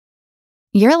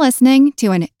You're listening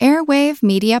to an Airwave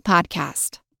Media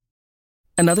Podcast.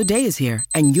 Another day is here,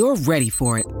 and you're ready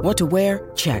for it. What to wear?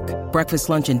 Check. Breakfast,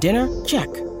 lunch, and dinner? Check.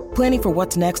 Planning for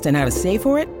what's next and how to save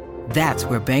for it? That's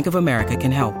where Bank of America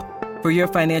can help. For your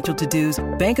financial to-dos,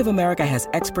 Bank of America has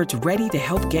experts ready to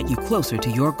help get you closer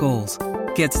to your goals.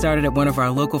 Get started at one of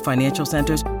our local financial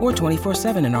centers or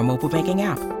 24/7 in our mobile banking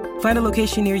app. Find a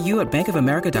location near you at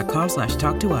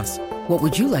bankofamerica.com/talktous. What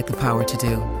would you like the power to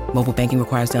do? Mobile banking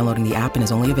requires downloading the app and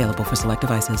is only available for select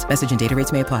devices. Message and data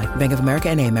rates may apply. Bank of America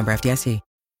N.A., member FDIC.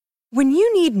 When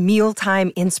you need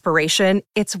mealtime inspiration,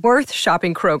 it's worth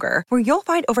shopping Kroger, where you'll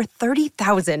find over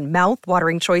 30,000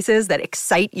 mouth-watering choices that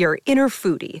excite your inner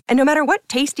foodie. And no matter what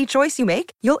tasty choice you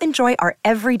make, you'll enjoy our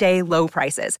everyday low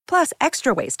prices, plus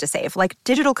extra ways to save, like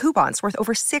digital coupons worth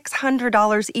over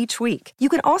 $600 each week. You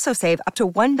can also save up to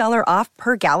 $1 off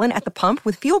per gallon at the pump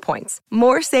with fuel points.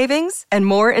 More savings and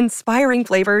more inspiring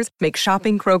flavors make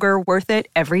shopping Kroger worth it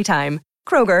every time.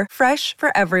 Kroger, fresh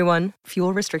for everyone.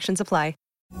 Fuel restrictions apply.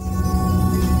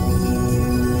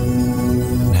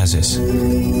 How's this?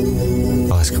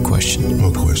 I'll ask a question.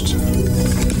 What question?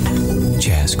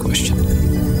 Jazz question.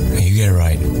 Now you get it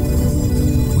right.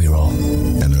 We roll.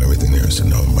 I know everything there is to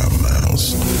know about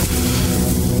Miles.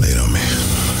 Lay it on me.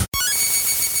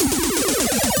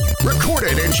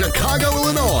 Recorded in Chicago,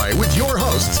 Illinois, with your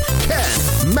hosts,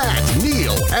 Ken, Matt,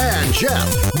 Neil, and Jeff.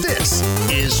 This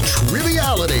is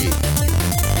Triviality.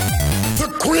 The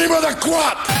cream of the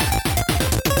crop!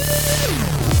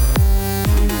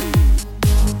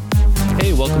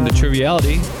 Hey, welcome to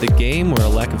Triviality, the game where a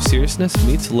lack of seriousness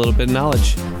meets a little bit of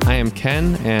knowledge. I am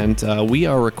Ken, and we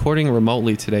are recording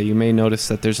remotely today. You may notice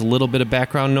that there's a little bit of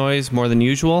background noise, more than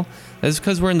usual. That's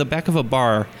because we're in the back of a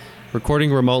bar,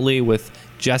 recording remotely with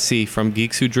Jesse from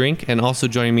Geeks Who Drink, and also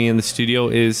joining me in the studio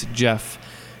is Jeff.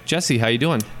 Jesse, how you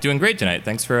doing? Doing great tonight.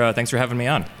 Thanks for having me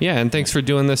on. Yeah, and thanks for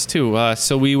doing this too.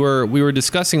 So we were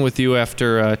discussing with you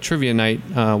after trivia night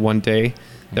one day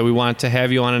that we wanted to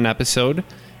have you on an episode.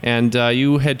 And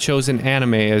you had chosen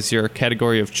anime as your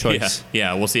category of choice.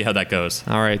 Yeah, we'll see how that goes.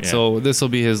 All right, so this will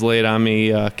be his Lay It On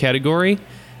Me category.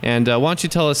 And why don't you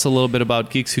tell us a little bit about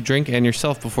Geeks Who Drink and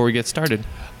yourself before we get started?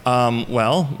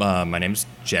 My name's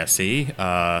Jesse.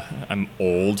 I'm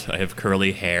old. I have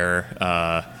curly hair.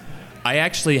 I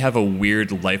actually have a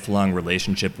weird lifelong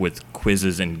relationship with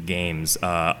quizzes and games.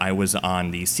 I was on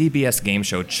the CBS game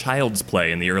show Child's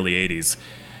Play in the early 80s.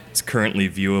 It's currently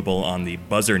viewable on the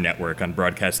Buzzer Network on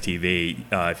broadcast TV.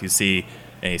 If you see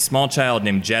a small child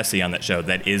named Jesse on that show,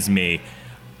 that is me.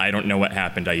 I don't know what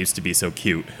happened. I used to be so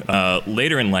cute.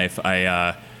 Later in life,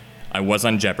 I was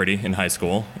on Jeopardy in high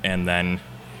school, and then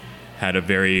had a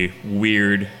very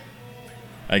weird,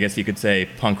 I guess you could say,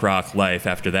 punk rock life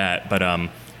after that. But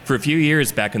for a few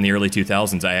years back in the early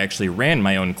 2000s, I actually ran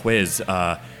my own quiz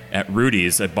at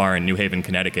Rudy's, a bar in New Haven,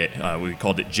 Connecticut. We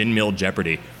called it Gin Mill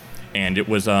Jeopardy. And it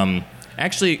was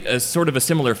actually a sort of a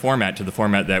similar format to the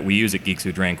format that we use at Geeks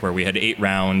Who Drink, where we had 8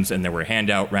 rounds, and there were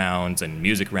handout rounds and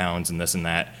music rounds and this and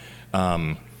that.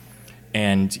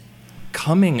 And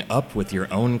coming up with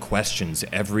your own questions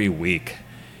every week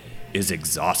is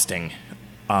exhausting.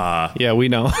 Yeah, we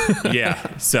know.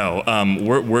 Yeah, so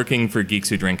working for Geeks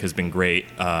Who Drink has been great.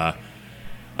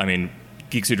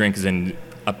 Geeks Who Drink is in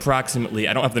approximately,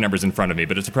 I don't have the numbers in front of me,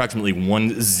 but it's approximately 1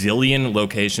 zillion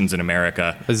locations in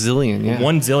America. A zillion, yeah.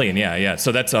 1 zillion, yeah.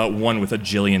 So that's one with a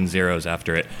jillion zeros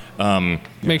after it.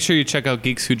 Make sure you check out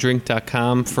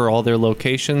geekswhodrink.com for all their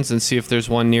locations and see if there's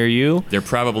one near you. There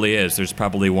probably is. There's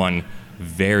probably one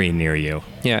very near you.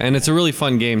 Yeah, and it's a really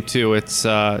fun game too. It's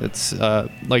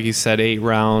like you said, 8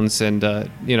 rounds, and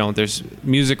there's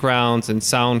music rounds and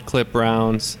sound clip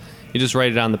rounds. You just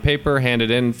write it on the paper, hand it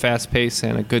in, fast pace,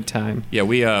 and a good time. Yeah,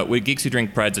 we Geeks Who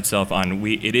Drink prides itself on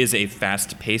it is a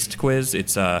fast-paced quiz.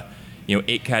 It's 8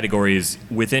 categories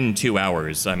within 2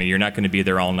 hours. I mean, you're not going to be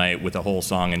there all night with a whole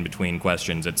song in between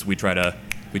questions. We try to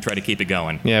keep it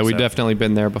going. Yeah, we've definitely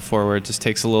been there before where it just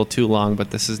takes a little too long,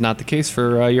 but this is not the case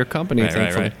for your company,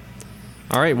 thankfully. Right.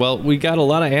 All right, well, we got a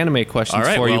lot of anime questions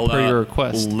for you per your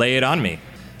request. Lay it on me.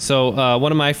 So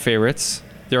one of my favorites.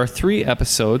 There are 3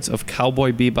 episodes of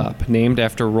Cowboy Bebop named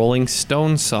after Rolling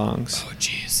Stone songs. Oh,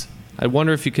 jeez. I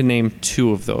wonder if you can name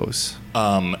 2 of those.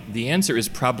 The answer is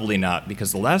probably not,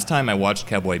 because the last time I watched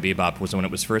Cowboy Bebop was when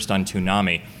it was first on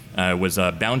Toonami. I was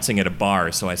bouncing at a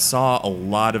bar, so I saw a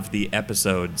lot of the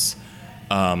episodes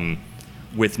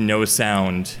with no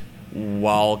sound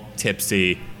while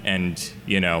tipsy and,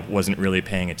 wasn't really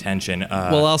paying attention.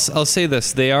 Well, I'll say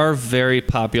this. They are very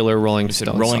popular Rolling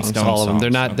Stone songs, all of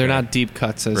them. They're not deep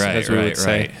cuts, as we would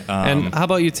say. And how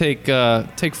about you take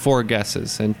 4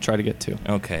 guesses and try to get 2?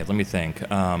 Okay, let me think.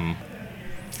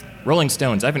 Rolling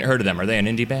Stones. I haven't heard of them. Are they an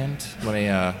indie band? Let me.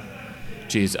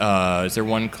 Is there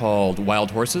one called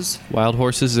Wild Horses? Wild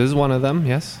Horses is one of them.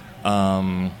 Yes.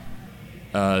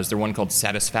 Is there one called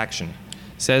Satisfaction?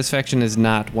 Satisfaction is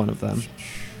not one of them.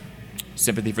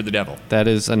 Sympathy for the Devil. That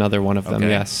is another one of them. Okay.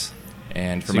 Yes.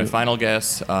 And for my final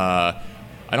guess, I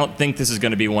don't think this is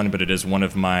going to be one, but it is one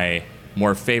of my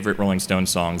more favorite Rolling Stones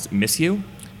songs. Miss You.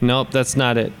 Nope, that's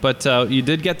not it. But you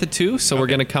did get the two, so we're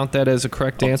going to count that as a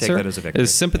correct answer. I'll take that as a victory. It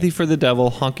is Sympathy for the Devil,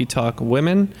 Honky Tonk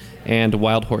Women, and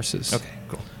Wild Horses. Okay,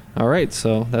 cool. All right,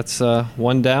 so that's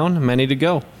one down, many to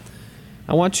go.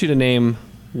 I want you to name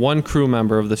one crew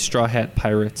member of the Straw Hat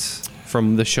Pirates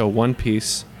from the show One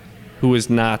Piece who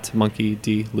is not Monkey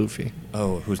D. Luffy.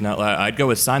 Oh, who's not? I'd go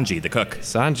with Sanji, the cook.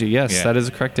 Sanji, yes, Yeah. that is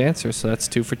a correct answer, so that's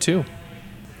 2 for 2.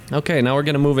 Okay, now we're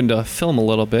going to move into film a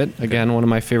little bit. Again, one of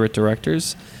my favorite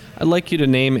directors. I'd like you to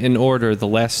name in order the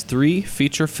last 3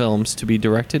 feature films to be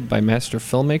directed by master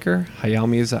filmmaker Hayao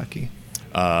Miyazaki.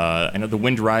 I know The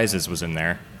Wind Rises was in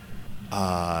there.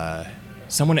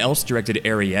 Someone else directed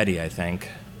Arrietty, I think.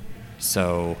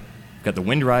 So, got The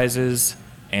Wind Rises,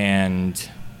 and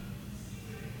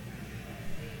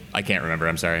I can't remember,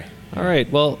 I'm sorry. All right,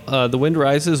 well, The Wind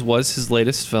Rises was his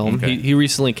latest film. Okay. He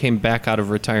recently came back out of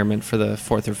retirement for the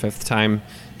 4th or 5th time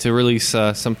to release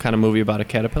some kind of movie about a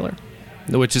caterpillar,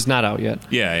 which is not out yet.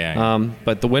 Yeah.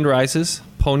 But The Wind Rises,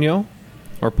 Ponyo,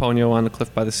 or Ponyo on the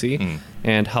Cliff by the Sea,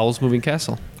 and Howl's Moving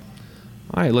Castle.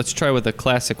 All right, let's try with a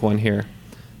classic one here.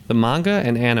 The manga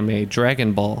and anime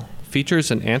Dragon Ball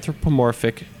features an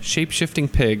anthropomorphic, shape-shifting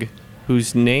pig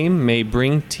whose name may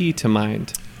bring tea to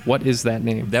mind. What is that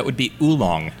name? That would be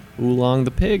Oolong. Oolong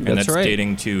the pig, And that's that's right.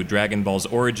 dating to Dragon Ball's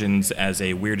origins as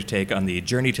a weird take on the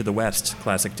Journey to the West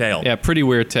classic tale. Yeah, pretty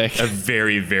weird take. A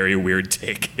very, very weird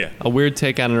take. Yeah. A weird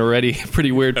take on an already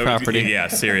pretty weird property. Yeah,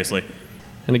 seriously.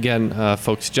 And again,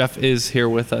 folks, Jeff is here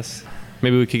with us.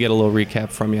 Maybe we could get a little recap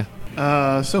from you.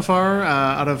 So far,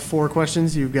 out of 4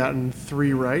 questions, you've gotten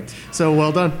 3 right. So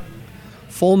well done.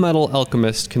 Full Metal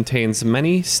Alchemist contains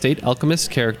many State Alchemist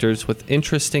characters with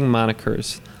interesting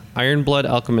monikers. Iron Blood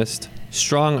Alchemist,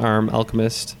 Strong Arm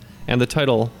Alchemist, and the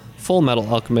title Full Metal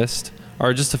Alchemist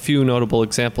are just a few notable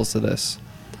examples of this.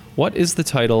 What is the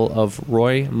title of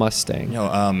Roy Mustang?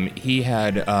 No, he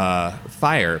had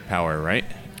fire power, right?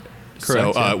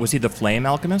 Correct, So, yeah. was he the Flame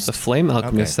Alchemist? The Flame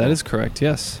Alchemist, Okay, that cool. is correct,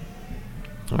 yes.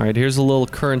 All right, here's a little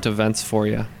current events for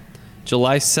you.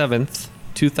 July 7th,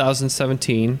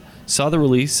 2017, saw the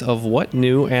release of what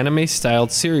new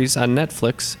anime-styled series on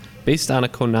Netflix based on a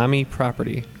Konami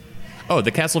property? Oh,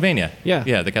 the Castlevania. Yeah.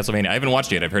 Yeah, the Castlevania. I haven't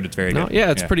watched it yet. I've heard it's very No, good.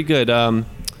 yeah, it's pretty good.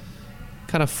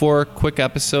 Kind of 4 quick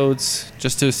episodes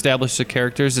just to establish the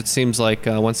characters. It seems like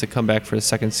once they come back for the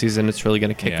second season, it's really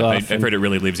going to kick Yeah, off. I've heard it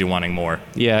really leaves you wanting more.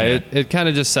 Yeah, it kind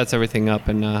of just sets everything up,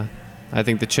 and I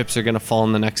think the chips are going to fall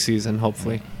in the next season,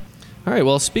 hopefully. All right,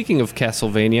 well, speaking of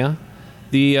Castlevania,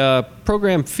 the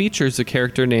program features a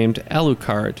character named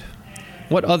Alucard.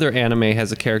 What other anime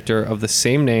has a character of the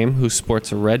same name who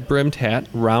sports a red-brimmed hat,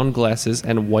 round glasses,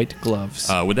 and white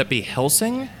gloves? Would that be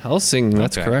Helsing? Helsing,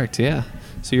 that's Okay. correct, yeah.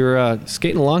 So you're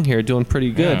skating along here, doing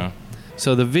pretty good. Yeah.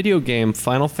 So the video game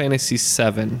Final Fantasy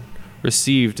VII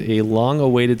received a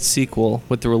long-awaited sequel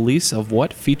with the release of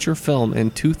what feature film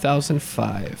in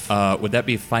 2005? Would that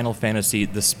be Final Fantasy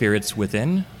The Spirits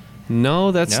Within?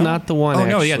 No, that's No? not the one, Oh,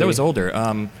 no, yeah, that actually. was older.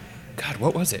 God,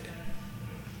 what was it?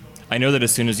 I know that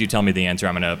as soon as you tell me the answer,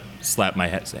 I'm going to slap my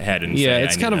head and say Yeah, I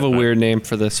it's knew kind of that, a but- weird name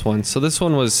for this one. So this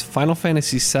one was Final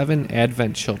Fantasy VII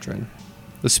Advent Children.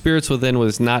 The Spirits Within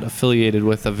was not affiliated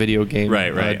with a video game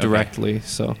Right, okay. directly,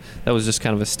 so that was just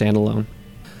kind of a standalone.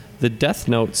 The Death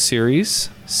Note series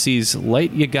sees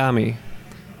Light Yagami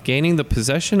gaining the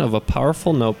possession of a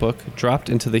powerful notebook dropped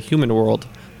into the human world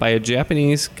by a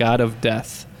Japanese god of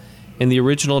death. In the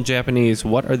original Japanese,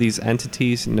 what are these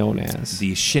entities known as?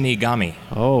 The Shinigami.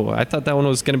 Oh, I thought that one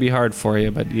was going to be hard for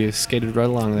you, but you skated right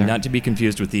along there. Not to be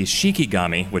confused with the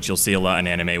Shikigami, which you'll see a lot in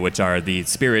anime, which are the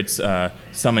spirits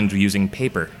summoned using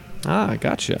paper. Ah,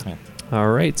 gotcha. All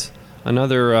right.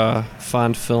 Another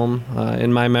fond film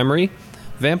in my memory,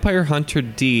 Vampire Hunter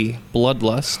D,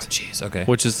 Bloodlust, Jeez, okay.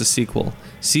 which is the sequel,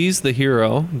 sees the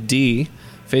hero, D,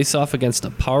 face off against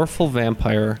a powerful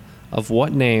vampire of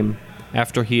what name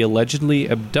after he allegedly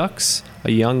abducts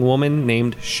a young woman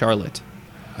named Charlotte?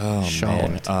 Oh,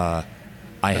 Charlotte. man.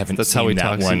 I haven't That's seen how he that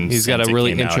talks. one. He's got since a it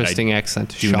really came out. interesting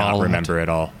accent. Do not Charlotte. remember at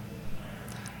all.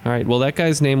 All right. Well, that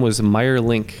guy's name was Meyer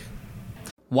Link.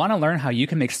 Want to learn how you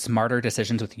can make smarter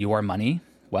decisions with your money?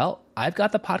 Well, I've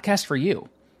got the podcast for you.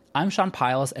 I'm Sean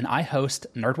Piles, and I host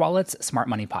NerdWallet's Smart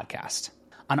Money Podcast.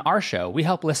 On our show, we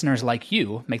help listeners like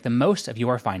you make the most of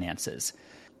your finances.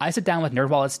 I sit down with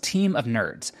NerdWallet's team of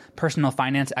nerds, personal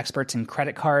finance experts in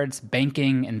credit cards,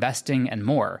 banking, investing, and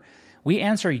more. We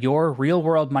answer your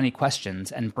real-world money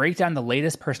questions and break down the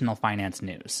latest personal finance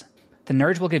news. The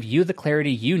Nerds will give you the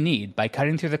clarity you need by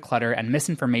cutting through the clutter and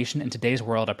misinformation in today's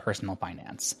world of personal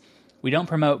finance. We don't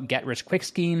promote get-rich-quick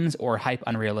schemes or hype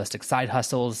unrealistic side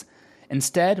hustles.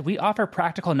 Instead, we offer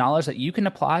practical knowledge that you can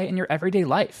apply in your everyday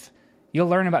life. You'll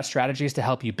learn about strategies to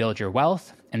help you build your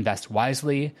wealth, invest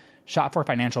wisely, shop for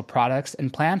financial products,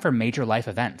 and plan for major life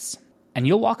events. And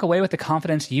you'll walk away with the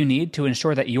confidence you need to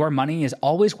ensure that your money is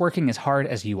always working as hard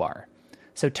as you are.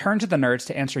 So turn to the Nerds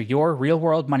to answer your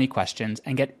real-world money questions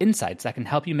and get insights that can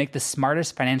help you make the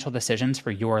smartest financial decisions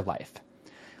for your life.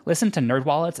 Listen to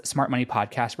NerdWallet's Smart Money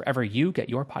Podcast wherever you get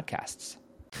your podcasts.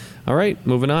 All right,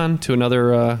 moving on to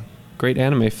another great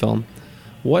anime film.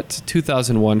 What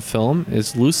 2001 film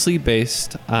is loosely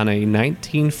based on a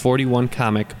 1941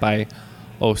 comic by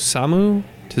Osamu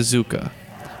Tezuka,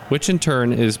 which in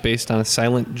turn is based on a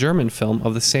silent German film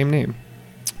of the same name?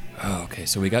 Oh, okay,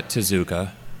 so we got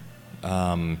Tezuka.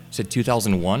 Said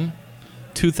 2001?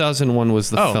 2001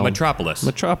 was the film. Oh, Metropolis.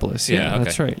 Metropolis, yeah, okay.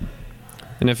 That's right.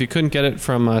 And if you couldn't get it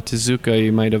from Tezuka,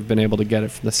 you might have been able to get it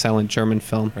from the silent German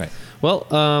film. Right. Well,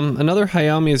 another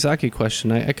Hayao Miyazaki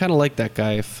question. I kind of like that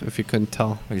guy, if you couldn't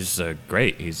tell. He's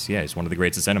great. He's one of the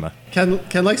greats of cinema.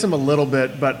 Ken likes him a little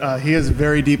bit, but he is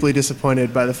very deeply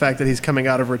disappointed by the fact that he's coming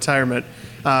out of retirement.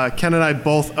 Ken and I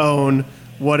both own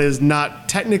what is not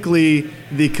technically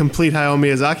the complete Hayao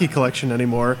Miyazaki collection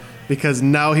anymore, because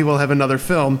now he will have another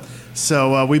film.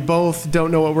 So we both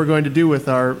don't know what we're going to do with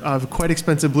our quite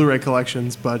expensive Blu-ray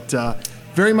collections, but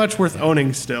very much worth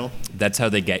owning still. That's how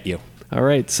they get you. All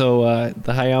right, so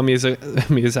the Hayao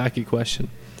Miyazaki question.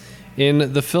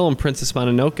 In the film Princess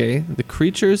Mononoke, the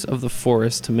creatures of the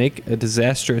forest make a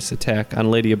disastrous attack on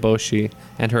Lady Eboshi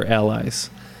and her allies.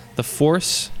 The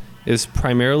force is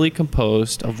primarily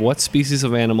composed of what species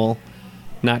of animal,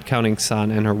 not counting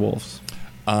San and her wolves?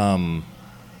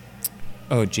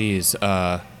 Oh, geez.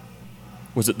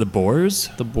 Was it the boars?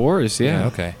 The boars, yeah.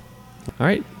 Okay. All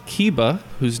right. Kiba,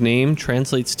 whose name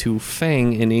translates to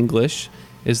Fang in English,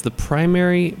 is the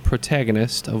primary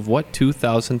protagonist of what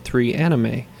 2003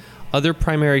 anime? Other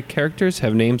primary characters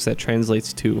have names that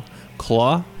translates to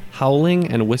Claw,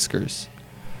 Howling, and Whiskers.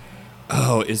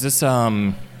 Oh, is this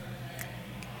Ginga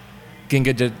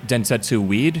Densetsu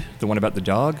Weed? The one about the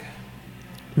dog?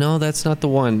 No, that's not the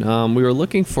one. We were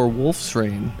looking for Wolf's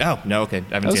Rain. Oh, no, okay. I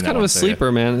haven't seen that. That was kind of a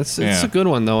sleeper, man. It's a good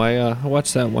one, though. I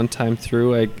watched that one time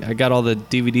through. I got all the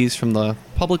DVDs from the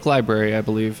public library, I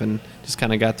believe, and just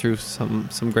kind of got through some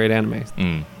great anime.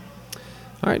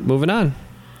 All right, moving on.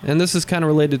 And this is kind of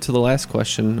related to the last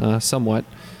question, somewhat.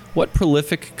 What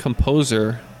prolific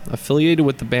composer affiliated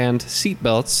with the band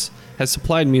Seatbelts has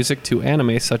supplied music to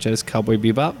anime such as Cowboy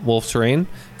Bebop, Wolf's Rain,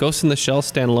 Ghost in the Shell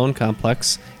Standalone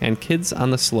Complex, and Kids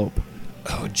on the Slope?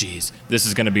 Oh, geez. This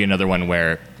is going to be another one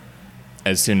where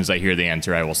as soon as I hear the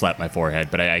answer, I will slap my forehead,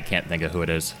 but I can't think of who it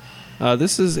is.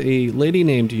 This is a lady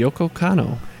named Yoko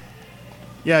Kanno.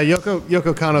 Yeah,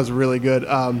 Yoko Kanno's really good.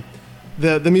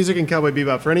 The music in Cowboy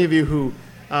Bebop, for any of you who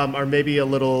are maybe a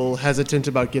little hesitant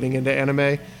about getting into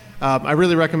anime, I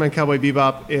really recommend Cowboy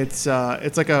Bebop.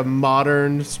 It's like a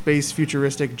modern space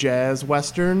futuristic jazz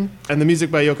western, and the music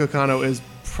by Yoko Kanno is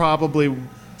probably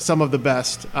some of the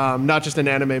best, not just in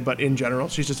anime but in general.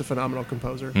 She's just a phenomenal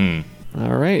composer.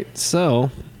 All right, so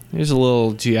here's a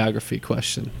little geography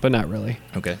question, but not really.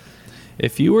 Okay.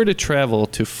 If you were to travel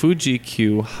to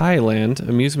Fuji-Q Highland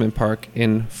Amusement Park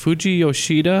in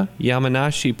Fujiyoshida,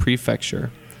 Yamanashi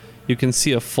Prefecture, you can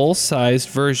see a full-sized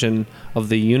version of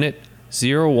the Unit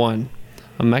 01,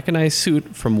 a mechanized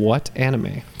suit from what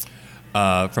anime?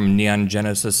 From Neon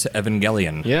Genesis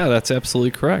Evangelion. Yeah, that's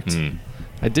absolutely correct.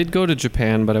 I did go to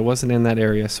Japan, but I wasn't in that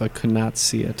area, so I could not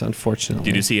see it, unfortunately.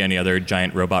 Did you see any other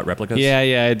giant robot replicas? Yeah,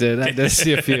 I did. I did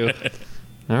see a few.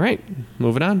 All right,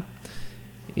 moving on.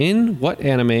 In what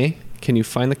anime can you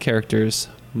find the characters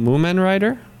Mumen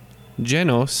Rider,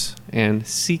 Genos, and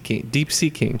Deep Sea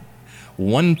King?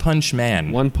 One Punch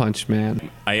Man. One Punch Man.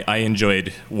 I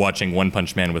enjoyed watching One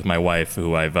Punch Man with my wife,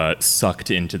 who I've sucked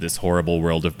into this horrible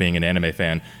world of being an anime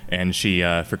fan. And she,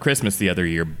 for Christmas the other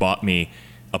year, bought me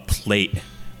a plate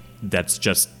that's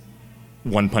just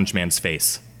One Punch Man's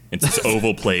face. It's this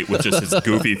oval plate with just his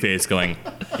goofy face going,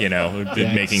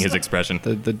 making his expression.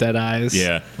 The dead eyes.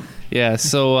 Yeah. Yeah,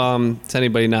 so to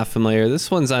anybody not familiar,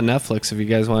 this one's on Netflix if you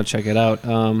guys want to check it out.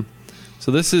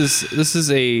 So this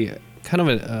is a kind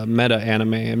of a meta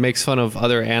anime. It makes fun of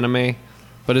other anime,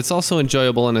 but it's also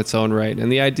enjoyable in its own right.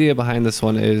 And the idea behind this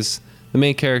one is the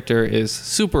main character is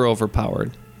super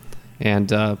overpowered. and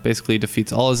basically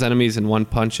defeats all his enemies in one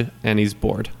punch, and he's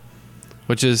bored.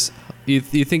 Which is, you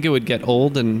think it would get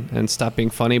old and stop being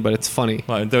funny, but it's funny.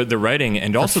 Well, the writing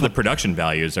and also the production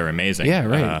values are amazing. Yeah,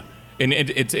 right. And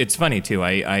it's funny too.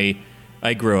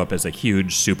 I grew up as a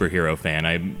huge superhero fan.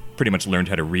 I pretty much learned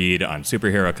how to read on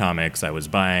superhero comics. I was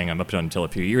buying them up until a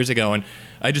few years ago, and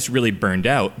I just really burned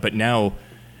out. But now,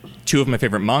 two of my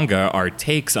favorite manga are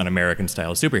takes on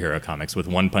American-style superhero comics with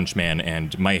One Punch Man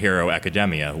and My Hero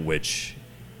Academia, which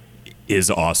is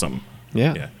awesome.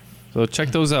 Yeah. So check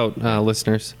those out,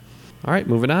 listeners. All right,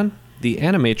 moving on. The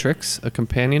Animatrix, a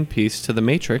companion piece to The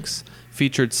Matrix,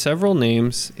 featured several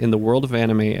names in the world of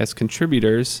anime as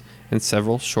contributors in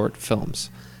several short films.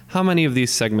 How many of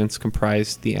these segments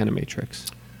comprise The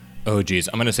Animatrix? Oh, geez.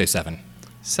 I'm going to say 7.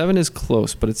 7 is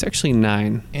close, but it's actually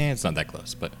 9. It's not that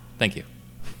close, but thank you.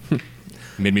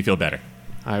 Made me feel better.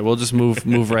 All right, we'll just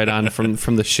move right on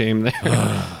from the shame there.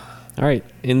 All right,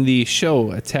 in the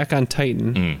show Attack on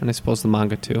Titan, and I suppose the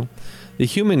manga too, the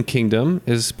human kingdom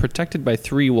is protected by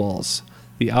 3 walls.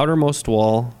 The outermost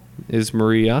wall is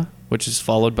Maria, which is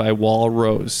followed by Wall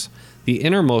Rose. The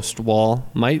innermost wall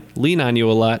might lean on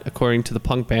you a lot, according to the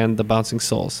punk band The Bouncing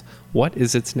Souls. What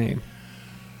is its name?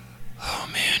 Oh,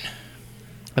 man.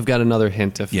 I've got another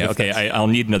hint. I'll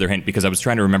need another hint because I was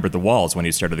trying to remember the walls when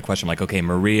you started the question. Like, okay,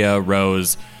 Maria,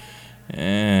 Rose...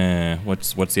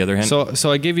 what's the other hint?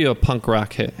 So I gave you a punk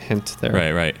rock hint there.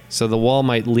 Right. So the wall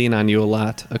might lean on you a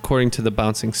lot, according to the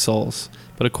Bouncing Souls.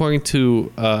 But according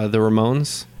to the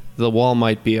Ramones, the wall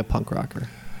might be a punk rocker.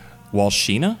 Wall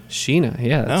Sheena? Sheena,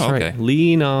 yeah, that's right.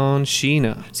 Lean on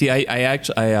Sheena. See, I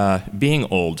actually, being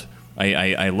old,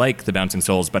 I like the Bouncing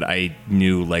Souls, but I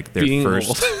knew like their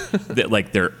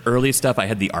like their early stuff. I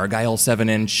had the Argyle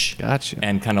 7-inch. Gotcha.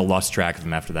 And kind of lost track of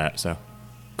them after that, so.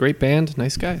 Great band,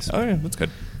 nice guys. Oh, yeah, that's good.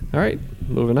 All right,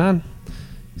 moving on.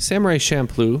 Samurai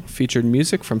Champloo featured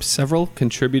music from several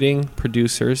contributing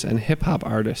producers and hip-hop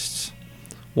artists.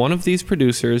 One of these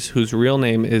producers, whose real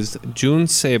name is Jun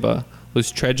Seba, was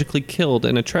tragically killed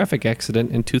in a traffic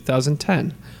accident in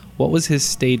 2010. What was his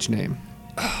stage name?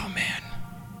 Oh, man.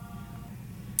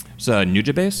 It's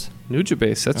Nujabes?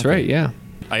 Nujabes, that's right, yeah.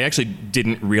 I actually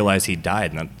didn't realize he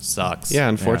died, and that sucks. Yeah,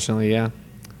 unfortunately, yeah.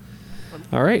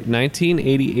 All right,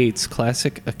 1988's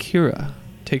classic Akira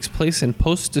takes place in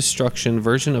post-destruction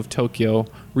version of Tokyo,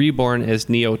 reborn as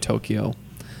Neo Tokyo.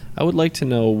 I would like to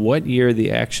know what year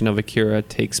the action of Akira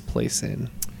takes place in.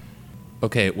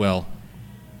 Okay, well,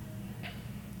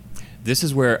 this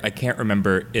is where I can't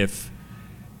remember if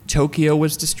Tokyo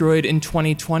was destroyed in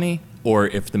 2020 or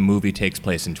if the movie takes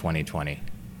place in 2020.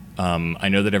 I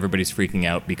know that everybody's freaking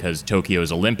out because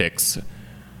Tokyo's Olympics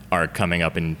are coming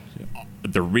up in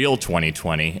the real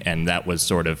 2020, and that was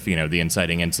sort of, the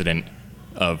inciting incident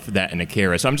of that in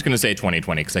Akira. So I'm just going to say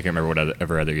 2020 because I can't remember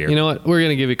whatever other year. You know what? We're going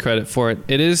to give you credit for it.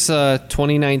 It is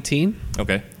 2019.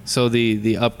 Okay. So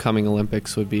the upcoming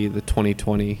Olympics would be the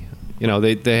 2020.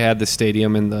 They had the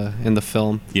stadium in the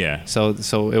film. Yeah. So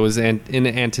it was in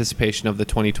anticipation of the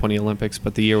 2020 Olympics,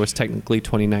 but the year was technically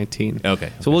 2019.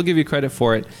 Okay. So we'll give you credit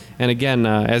for it. And again,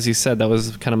 as you said, that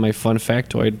was kind of my fun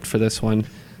factoid for this one.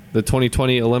 The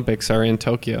 2020 Olympics are in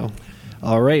Tokyo.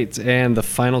 All right, and the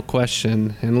final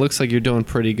question, and it looks like you're doing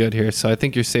pretty good here, so I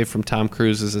think you're safe from Tom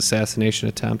Cruise's assassination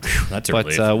attempt. That's a but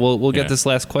relief. We'll get this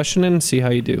last question in and see how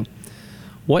you do.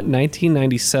 What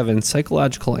 1997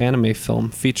 psychological anime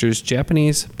film features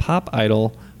Japanese pop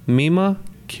idol Mima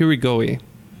Kirigoi,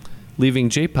 leaving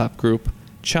J-pop group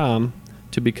Cham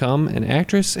to become an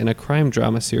actress in a crime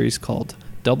drama series called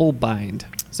Double Bind?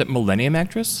 Is that Millennium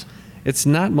Actress? It's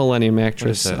not Millennium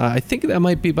Actress. I think that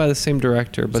might be by the same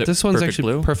director, but this one's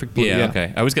actually Blue? Perfect Blue. Yeah,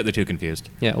 okay. I always get the two confused.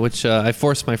 Yeah, which I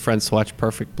forced my friends to watch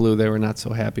Perfect Blue. They were not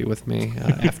so happy with me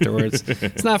afterwards.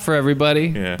 It's not for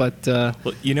everybody, but...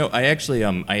 Well, I actually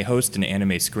I host an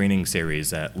anime screening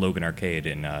series at Logan Arcade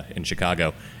in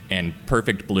Chicago, and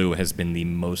Perfect Blue has been the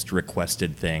most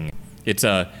requested thing. It's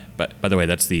but by the way,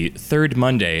 that's the third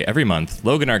Monday every month.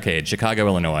 Logan Arcade, Chicago,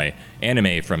 Illinois.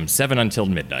 Anime from 7 until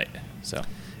midnight. So...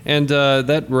 And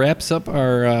that wraps up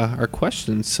our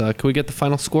questions. Can we get the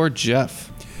final score,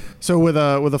 Jeff? So with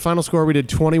a final score, we did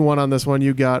 21 on this one.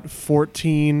 You got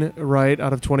 14 right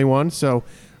out of 21, so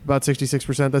about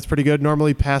 66%. That's pretty good.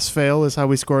 Normally, pass-fail is how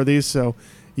we score these, so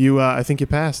I think you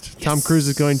passed. Yes. Tom Cruise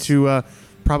is going to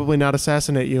probably not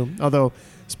assassinate you, although,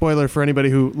 spoiler for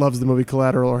anybody who loves the movie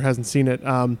Collateral or hasn't seen it,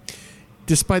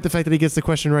 despite the fact that he gets the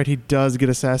question right, he does get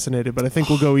assassinated, but I think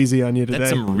we'll go easy on you today. That's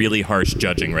some really harsh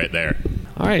judging right there.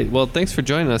 All right. Well, thanks for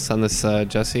joining us on this,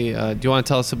 Jesse. Do you want to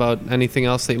tell us about anything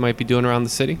else that you might be doing around the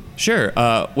city? Sure.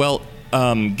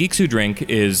 Geeks Who Drink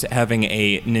is having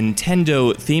a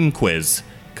Nintendo theme quiz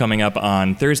coming up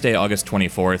on Thursday, August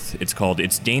 24th. It's called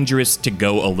It's Dangerous to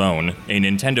Go Alone, a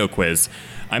Nintendo quiz.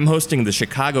 I'm hosting the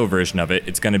Chicago version of it.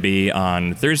 It's going to be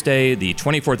on Thursday, the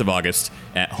 24th of August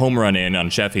at Home Run Inn on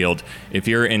Sheffield. If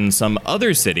you're in some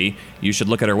other city, you should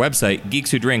look at our website,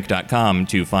 geekswhodrink.com,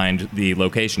 to find the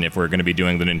location if we're going to be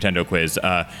doing the Nintendo quiz.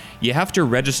 You have to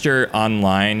register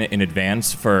online in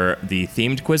advance for the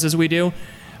themed quizzes we do.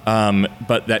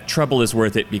 But that trouble is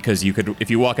worth it because if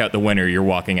you walk out the winner, you're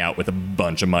walking out with a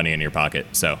bunch of money in your pocket.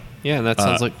 So yeah, and that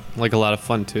sounds like a lot of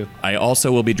fun too. I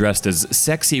also will be dressed as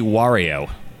Sexy Wario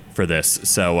for this.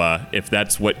 So if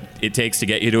that's what it takes to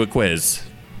get you to a quiz.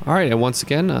 All right, and once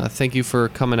again, thank you for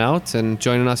coming out and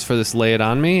joining us for this Lay It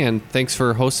On Me, and thanks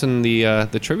for hosting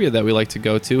the trivia that we like to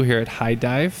go to here at High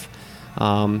Dive.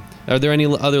 Are there any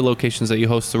other locations that you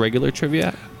host the regular trivia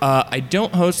at? I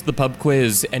don't host the pub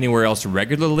quiz anywhere else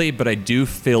regularly, but I do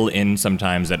fill in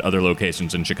sometimes at other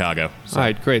locations in Chicago. So. All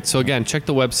right, great. So again, check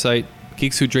the website,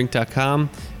 geekswhodrink.com,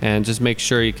 and just make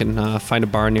sure you can find a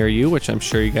bar near you, which I'm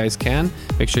sure you guys can.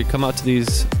 Make sure you come out to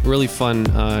these really fun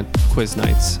quiz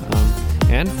nights.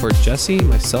 And for Jesse,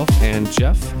 myself, and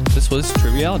Jeff, this was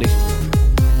Triviality.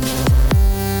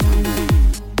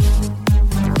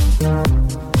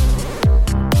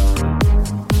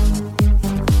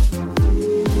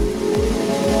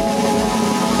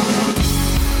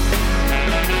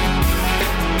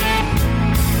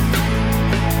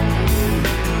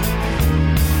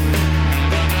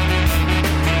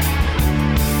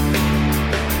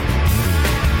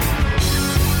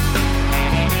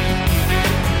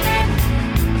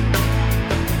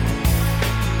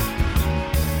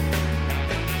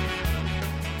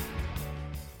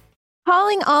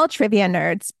 Calling all trivia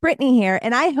nerds, Brittany here,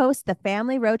 and I host the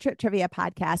Family Road Trip Trivia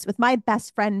Podcast with my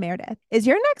best friend Meredith. Is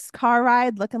your next car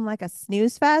ride looking like a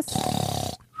snooze fest?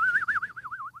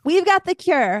 We've got the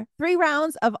cure. 3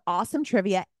 rounds of awesome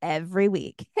trivia every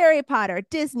week. Harry Potter,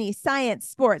 Disney, science,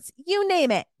 sports, you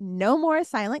name it. No more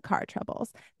silent car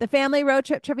troubles. The Family Road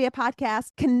Trip Trivia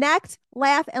Podcast. Connect,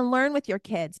 laugh, and learn with your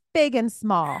kids, big and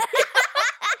small.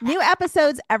 New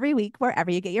episodes every week wherever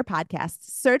you get your podcasts.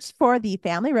 Search for the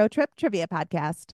Family Road Trip Trivia Podcast.